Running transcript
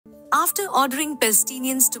After ordering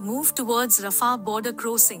Palestinians to move towards Rafah border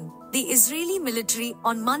crossing, the Israeli military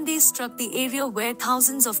on Monday struck the area where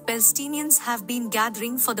thousands of Palestinians have been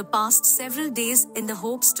gathering for the past several days in the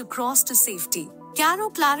hopes to cross to safety. Cairo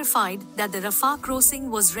clarified that the Rafah crossing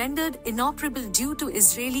was rendered inoperable due to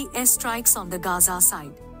Israeli airstrikes on the Gaza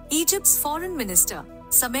side. Egypt's foreign minister,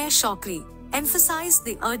 Sameh Shoukry, emphasized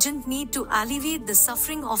the urgent need to alleviate the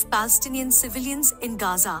suffering of Palestinian civilians in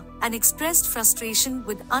Gaza and expressed frustration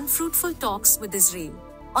with unfruitful talks with Israel.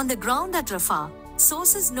 On the ground at Rafah,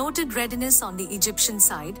 sources noted readiness on the Egyptian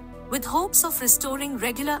side, with hopes of restoring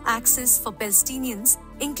regular access for Palestinians,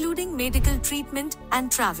 including medical treatment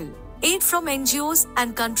and travel. Aid from NGOs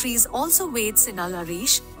and countries also waits in Al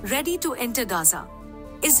Arish, ready to enter Gaza.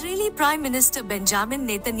 Israeli Prime Minister Benjamin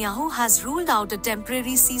Netanyahu has ruled out a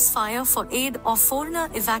temporary ceasefire for aid of foreigner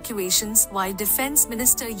evacuations, while Defense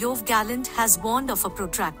Minister Yoav Gallant has warned of a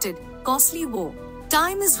protracted, costly war.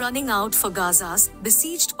 Time is running out for Gaza's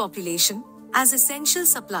besieged population, as essential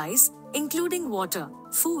supplies, including water,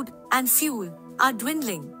 food, and fuel, are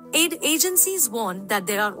dwindling. Aid agencies warn that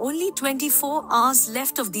there are only 24 hours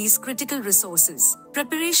left of these critical resources.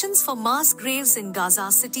 Preparations for mass graves in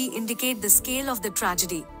Gaza City indicate the scale of the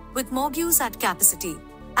tragedy, with morgues at capacity,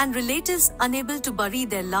 and relatives unable to bury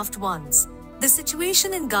their loved ones. The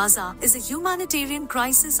situation in Gaza is a humanitarian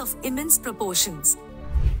crisis of immense proportions,